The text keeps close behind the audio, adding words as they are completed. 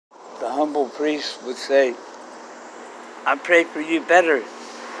the humble priest would say, I pray for you better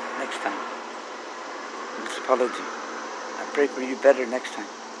next time. It's apology. I pray for you better next time.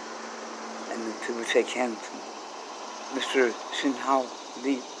 And the two would shake hands. And Mr. Shin Hao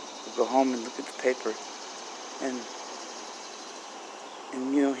Lee would go home and look at the paper. And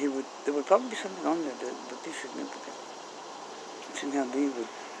you know, there would probably be something on there that would be significant. Shin Hao Lee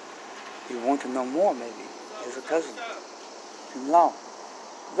would want to know more, maybe, as a cousin. Shin Lao.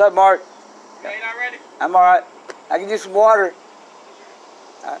 What's up, Mark? Yeah, you not ready? I'm alright. I can use some water.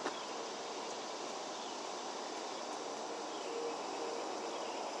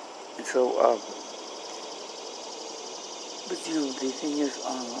 And so, but you know, the thing is,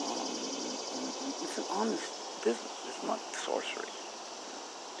 it's an honest business. It's not sorcery.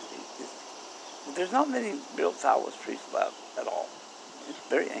 There's not many real Taoist priests left at all. It's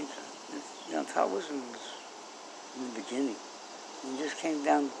very ancient. You know, Taoism was in the beginning. And just came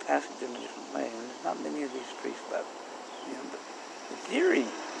down the passage in a different way. And there's not many of these priests left. You know, the theory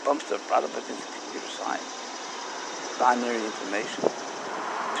bumps up right up against computer science. Binary information,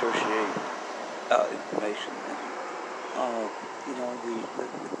 tertiary information, and you know,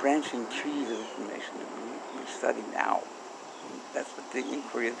 the branching trees of information that we study now. And that's what the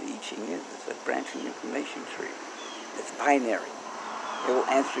inquiry of the I Ching is. It's a branching information tree. It's binary. It will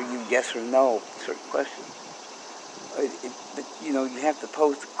answer you yes or no to certain questions. But you know, you have to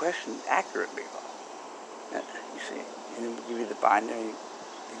pose the question accurately, you see, and it will give you the binary,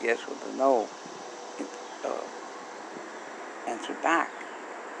 the yes or the no answer back.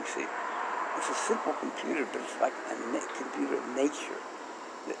 You see, it's a simple computer, but it's like a computer of nature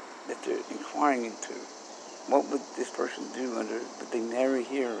that they're inquiring into. What would this person do would they marry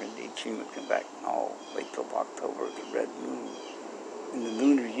here and the I Ching would come back? No, wait till October, the red moon, in the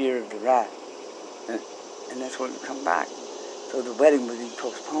lunar year of the rat. And that's when it would come back. So the wedding would be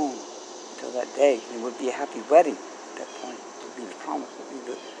postponed until that day. It would be a happy wedding at that point. It would be the promise.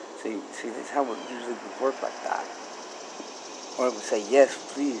 See, that's how it usually would work like that. Or it would say, yes,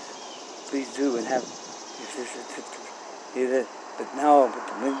 please do, and have, but no, but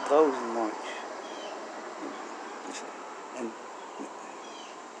the wind blows in March.